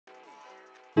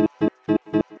You're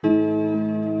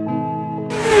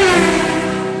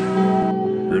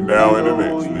now in the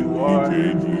mix with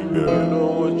DJ You know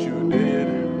what you did.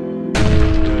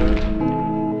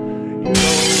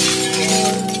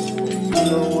 You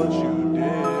know what you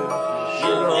did.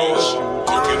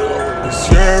 It's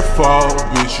your fault,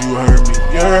 bitch, you hurt me.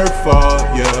 Your fault,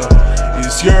 yeah.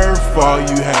 It's your fault,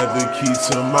 you had the key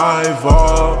to my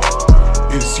vault.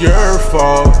 It's your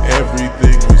fault,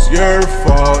 everything was your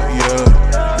fault, yeah.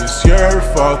 It's your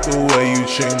fault, the way you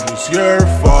changed was your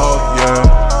fault, yeah.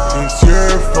 It's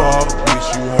your fault, bitch,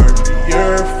 you hurt me.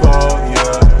 Your fault,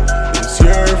 yeah. It's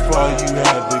your fault, you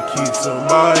had the key to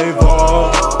my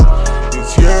vault.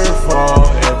 It's your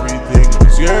fault, everything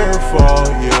was your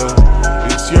fault, yeah.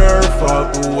 It's your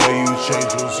fault, the way you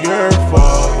changed was your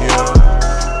fault, yeah.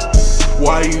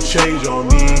 Why you change on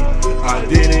me? I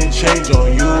didn't change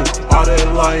on you. All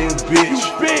that lying bitch,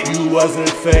 you wasn't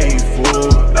faithful.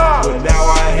 But now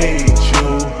I hate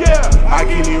you. I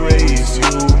can erase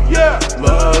you.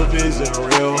 Love isn't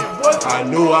real. I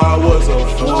knew I was a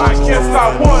fool. I knew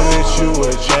that you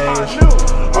would change.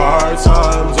 Our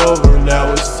time's over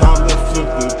now, it's time to flip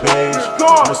the page.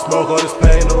 I'ma smoke all this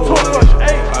pain away.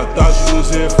 I thought you was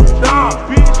here for me.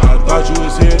 I thought you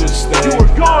was here to stay.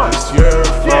 It's your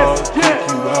fault, kick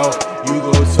you out. You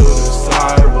go to the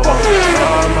sidewalk.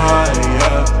 I'm high,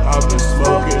 yeah. I've been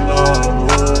smoking on the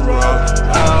moon rock.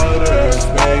 Outer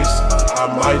space, I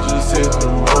might just hit the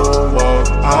moonwalk.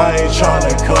 I ain't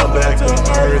tryna come back to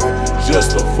earth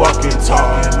just to fucking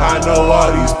talk. I know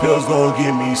all these pills gon'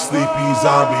 give me sleepy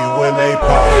zombie when they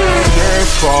pop. It's your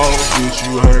fault, bitch,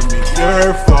 you hurt me.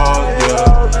 Your fault,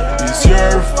 yeah. It's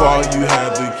your fault, you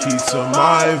had the key to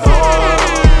my vault.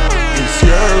 It's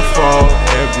your fault,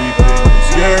 everything was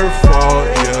your fault,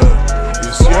 yeah.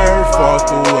 It's your fault,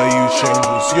 the way you changed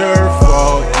was your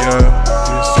fault, yeah.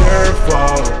 It's your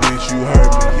fault, bitch, you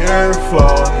hurt me. Your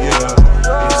fault, yeah.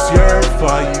 It's your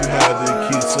fault, you had the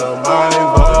key to my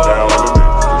vault.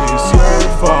 It's your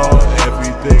fault,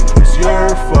 everything was your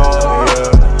fault,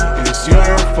 yeah. It's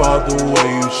your fault, the way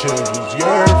you changed was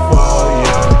your fault,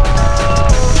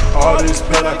 yeah. All this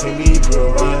pain I can't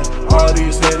even run. All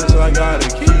these haters, I gotta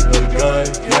keep a gun,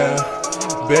 yeah.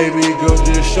 Baby girl,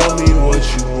 just show me what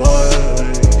you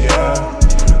want, yeah.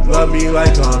 Love me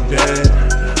like I'm dead,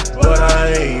 but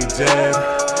I ain't dead.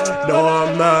 No,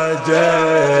 I'm not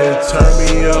dead. Turn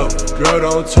me up, girl,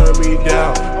 don't turn me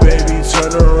down. Baby,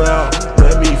 turn around,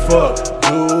 let me fuck.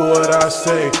 Do what I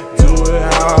say, do it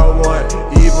how I want.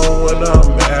 Even when I'm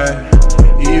mad,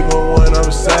 even when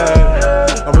I'm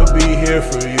sad, I'ma be here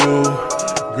for you.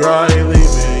 Girl, I ain't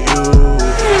leaving you.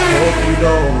 Hope you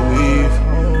don't leave.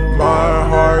 My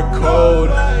heart cold,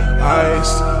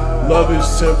 ice. Love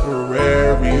is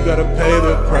temporary. You gotta pay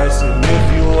the price, and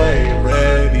if you ain't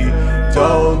ready,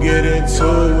 don't get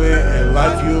into it. In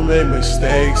life you make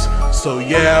mistakes, so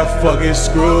yeah, fucking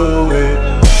screw it.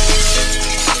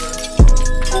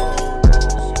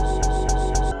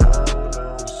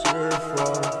 It's your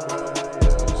fault.